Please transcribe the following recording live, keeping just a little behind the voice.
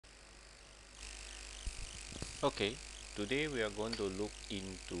Okay, today we are going to look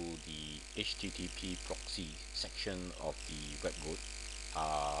into the HTTP proxy section of the WebGoat.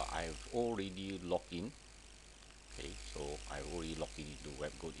 I've already logged in. Okay, so I've already logged in into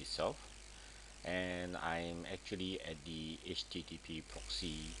WebGoat itself, and I'm actually at the HTTP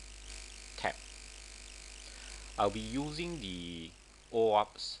proxy tab. I'll be using the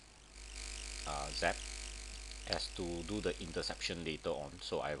OWASP ZAP as to do the interception later on.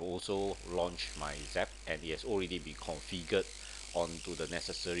 So I've also launched my ZAP and it has already been configured onto the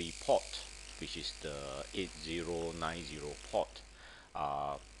necessary port, which is the 8090 port.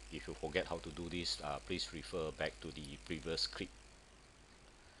 Uh, if you forget how to do this, please refer back to the previous clip.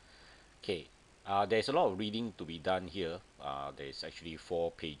 Okay, there's a lot of reading to be done here. There's actually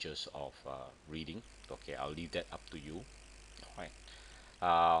 4 pages of reading. Okay, I'll leave that up to you. All right.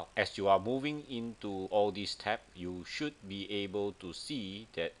 As you are moving into all these tabs, you should be able to see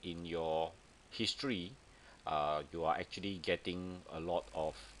that in your history, you are actually getting a lot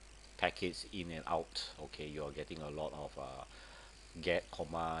of packets in and out. Okay, you are getting a lot of get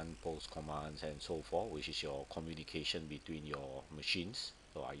command, post commands, and so forth, which is your communication between your machines,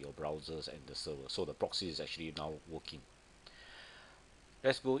 so are your browsers and the server. So the proxy is actually now working.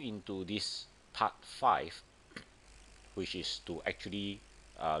 Let's go into this part 5, which is to actually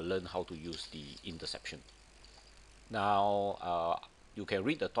learn how to use the interception. Now, you can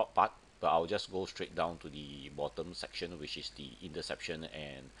read the top part, but I'll just go straight down to the bottom section, which is the interception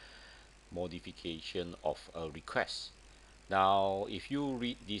and modification of a request. Now, if you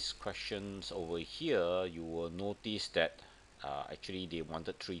read these questions over here, you will notice that actually they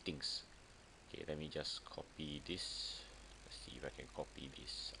wanted 3 things. Okay, let me just copy this. Let's see if I can copy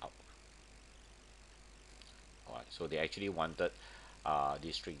this out. Alright, so they actually wanted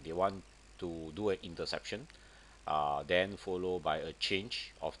this string. They want to do an interception, then followed by a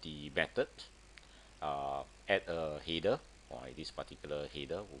change of the method, add a header, or this particular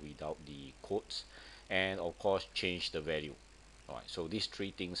header without the quotes, and of course change the value. Alright, so these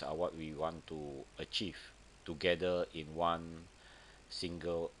 3 things are what we want to achieve together in one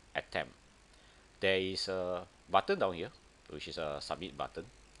single attempt. There is a button down here, which is a submit button.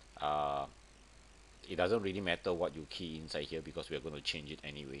 Uh, it doesn't really matter what you key inside here because we are going to change it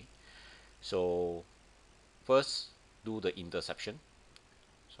anyway. So first, do the interception.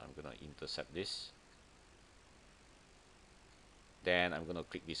 So I'm going to intercept this. Then I'm going to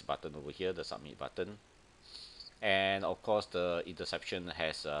click this button over here, the submit button. And of course, the interception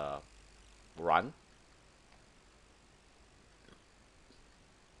has run.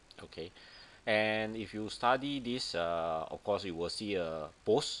 Okay. And if you study this, of course, you will see a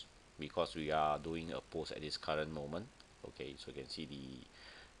post because we are doing a post at this current moment. Okay, so you can see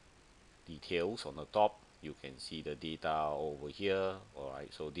the details on the top. You can see the data over here. All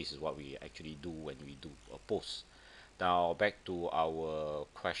right, so this is what we actually do when we do a post. Now back to our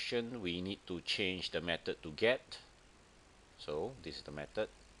question, we need to change the method to get. So this is the method,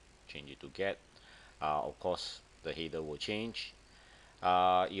 change it to get. Of course, the header will change.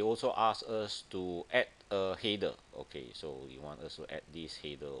 It also asks us to add a header. Okay, so you want us to add this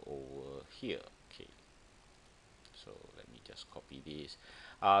header over here. Okay, so let me just copy this.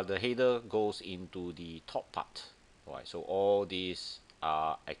 The header goes into the top part. All right, so all these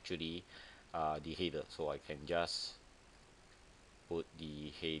are actually the header. So I can just put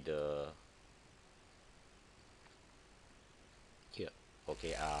the header here.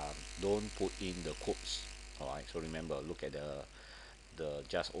 Okay, don't put in the quotes. All right, so remember, look at the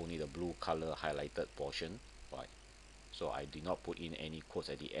just only the blue color highlighted portion. Right, so I did not put in any quotes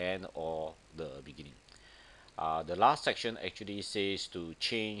at the end or the beginning. The last section actually says to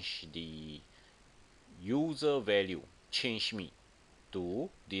change the user value, change me, to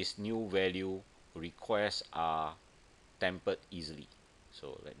this new value, requests are tempered easily.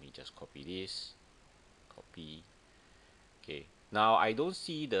 So let me just copy this, copy. Okay, now I don't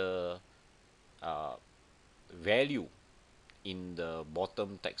see the uh, value in the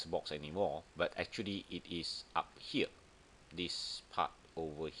bottom text box anymore, but actually it is up here. This part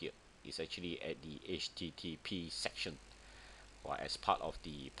over here is actually at the HTTP section, or as part of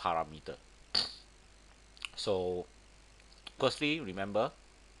the parameter. So firstly, remember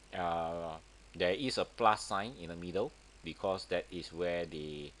there is a plus sign in the middle because that is where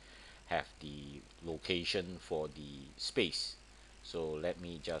they have the location for the space. So let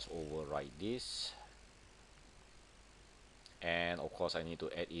me just override this, and of course I need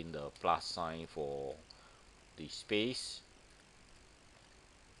to add in the plus sign for the space,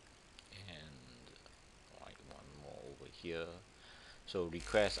 and write one more over here. So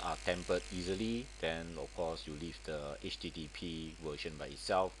requests are tempered easily, then of course you leave the HTTP version by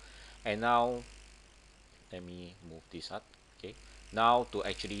itself. And now let me move this up. Okay, now to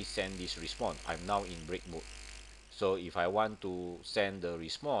actually send this response, I'm now in break mode. So if I want to send the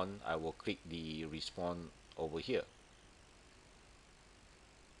response, I will click the response over here.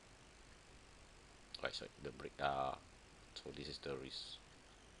 Right, sorry, the break. So this is the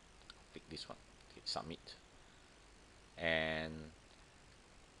click this one. Hit submit, and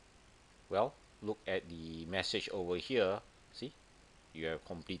well, look at the message over here. See, you have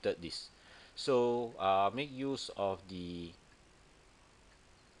completed this. So make use of the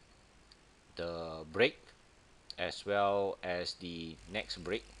break as well as the next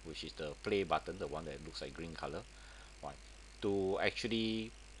break, which is the play button, the one that looks like green color, right, to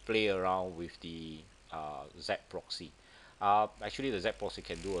actually play around with the ZAP proxy. Actually, the ZAP proxy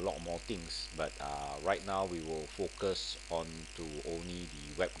can do a lot more things, but right now we will focus on to only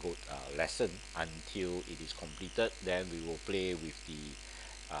the WebGoat lesson until it is completed. Then we will play with the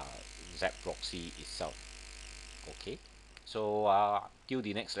ZAP proxy itself. Okay, so till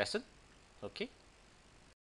the next lesson. Okay.